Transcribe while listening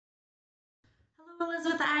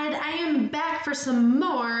Elizabeth I am back for some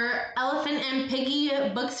more Elephant and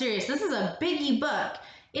Piggie book series. This is a biggie book.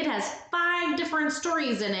 It has 5 different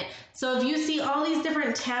stories in it. So if you see all these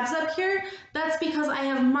different tabs up here, that's because I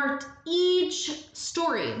have marked each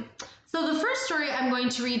story. So the first story I'm going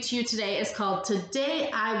to read to you today is called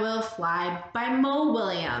Today I Will Fly by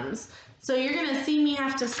Willems. So you're gonna see me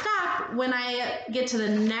have to stop when I get to the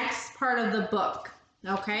next part of the book,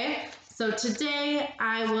 okay? So today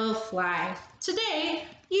I will fly. Today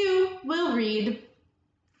you will read.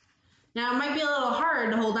 Now it might be a little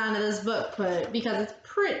hard to hold on to this book, but because it's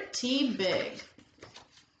pretty big.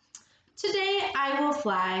 Today I will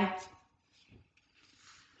fly.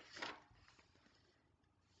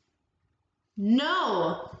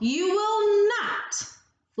 No, you will not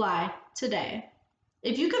fly today.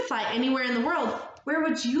 If you could fly anywhere in the world, where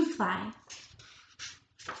would you fly?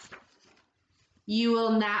 You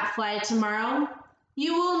will not fly tomorrow.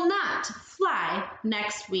 You will not fly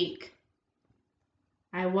next week.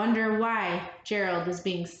 I wonder why Gerald is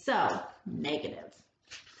being so negative.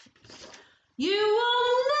 You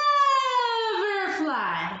will never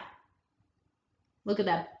fly. Look at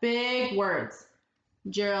that big words.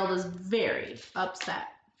 Gerald is very upset.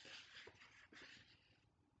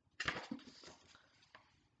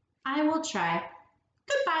 I will try.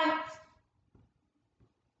 Goodbye.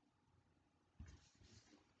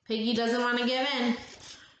 Piggie doesn't want to give in.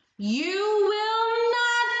 You will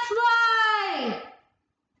not fly.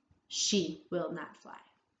 She will not fly.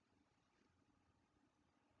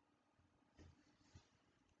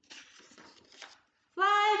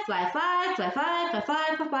 Fly, fly, fly, fly, fly, fly,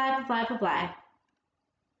 fly, fly, fly, fly, fly, fly.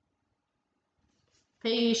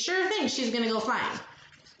 Piggie sure thinks she's gonna go flying.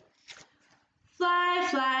 Fly,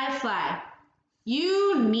 fly, fly.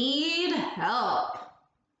 You need help.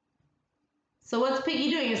 So what's Piggie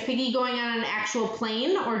doing? Is Piggie going on an actual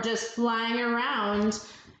plane or just flying around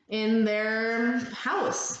in their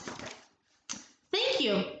house? Thank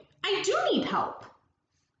you. I do need help.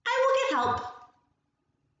 I will get help.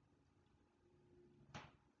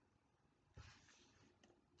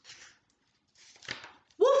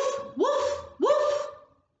 Woof, woof, woof.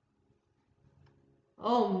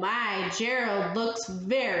 Oh my, Gerald looks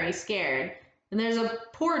very scared. And there's a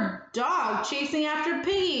poor dog chasing after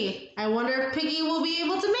Piggie. I wonder if Piggie will be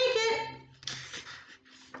able to make it.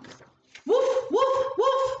 Woof, woof,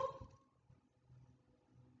 woof.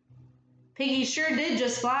 Piggie sure did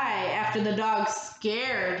just fly after the dog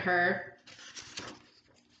scared her.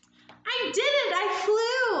 I did it, I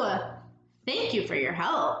flew. Thank you for your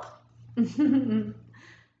help.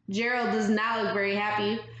 Gerald does not look very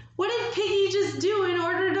happy. What did Piggie just do in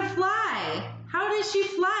order to fly? How did she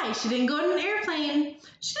fly? She didn't go in an airplane.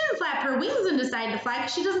 She didn't flap her wings and decide to fly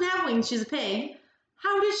because she doesn't have wings. She's a pig.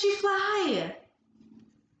 How did she fly?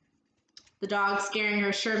 The dog scaring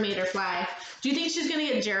her sure made her fly. Do you think she's going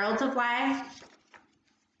to get Gerald to fly?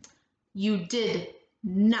 You did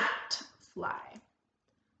not fly.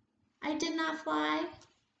 I did not fly.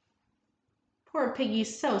 Poor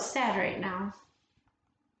Piggie's so sad right now.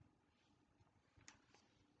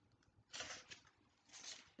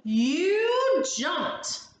 You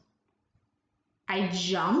jumped. I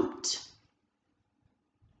jumped?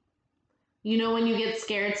 You know when you get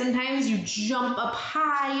scared sometimes you jump up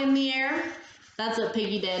high in the air? That's what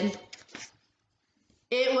Piggie did.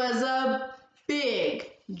 It was a big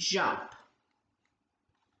jump.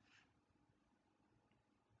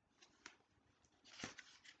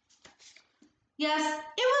 Yes,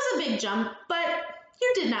 it was a big jump, but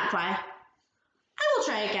you did not fly. I will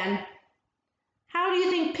try again. How do you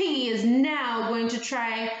think Piggie is now going to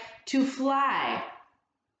try to fly?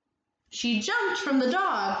 She jumped from the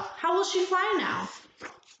dog. How will she fly now?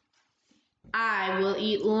 I will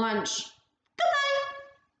eat lunch.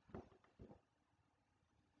 Goodbye.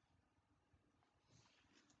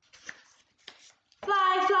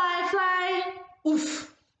 Fly, fly, fly.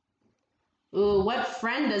 Oof. Ooh, what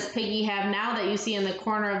friend does Piggie have now that you see in the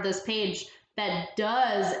corner of this page that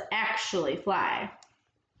does actually fly?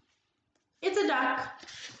 It's a duck.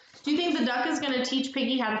 Do you think the duck is going to teach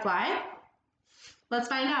Piggie how to fly? Let's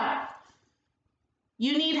find out.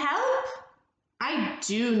 You need help? I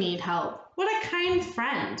do need help. What a kind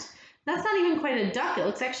friend. That's not even quite a duck. It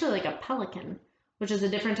looks actually like a pelican, which is a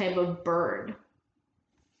different type of bird.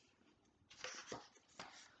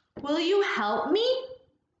 Will you help me?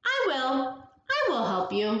 I will. I will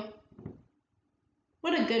help you.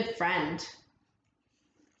 What a good friend.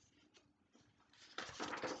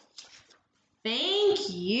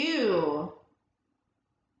 Thank you.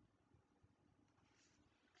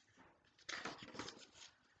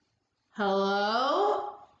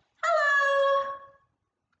 Hello? Hello?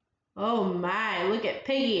 Oh my, look at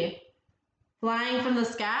Piggie. Flying from the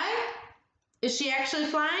sky? Is she actually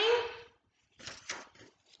flying?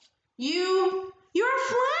 You are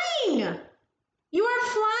flying! You are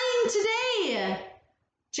flying today!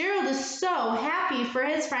 Gerald is so happy for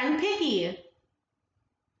his friend Piggie.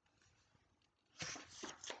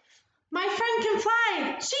 My friend can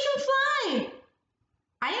fly! She can fly!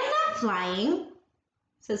 I am not flying,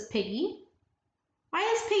 says Piggie. Why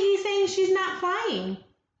is Piggie saying she's not flying?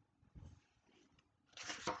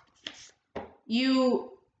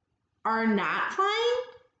 You are not flying?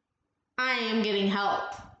 I am getting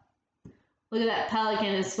help. Look at that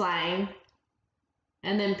pelican is flying.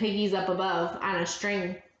 And then Piggie's up above on a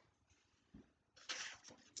string.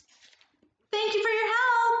 Thank you for your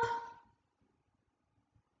help.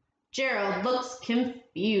 Gerald looks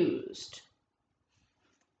confused.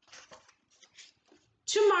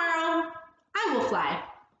 Tomorrow, I will fly.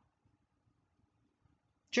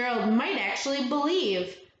 Gerald might actually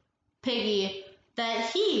believe Piggie that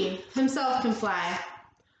he himself can fly.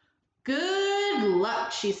 Good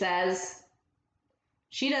luck, she says.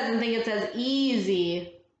 She doesn't think it's as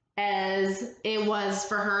easy as it was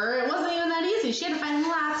for her. It wasn't even that easy. She had to find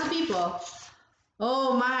lots of people.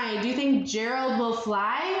 Oh my, do you think Gerald will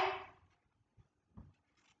fly?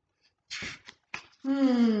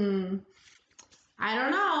 I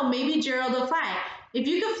don't know. Maybe Gerald will fly. If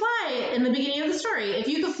you could fly in the beginning of the story, if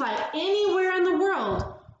you could fly anywhere in the world,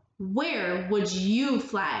 where would you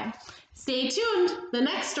fly? Stay tuned. The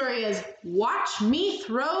next story is Watch Me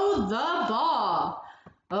Throw the Ball.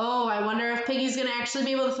 Oh, I wonder if Piggie's going to actually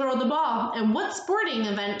be able to throw the ball and what sporting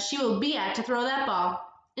event she will be at to throw that ball.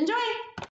 Enjoy!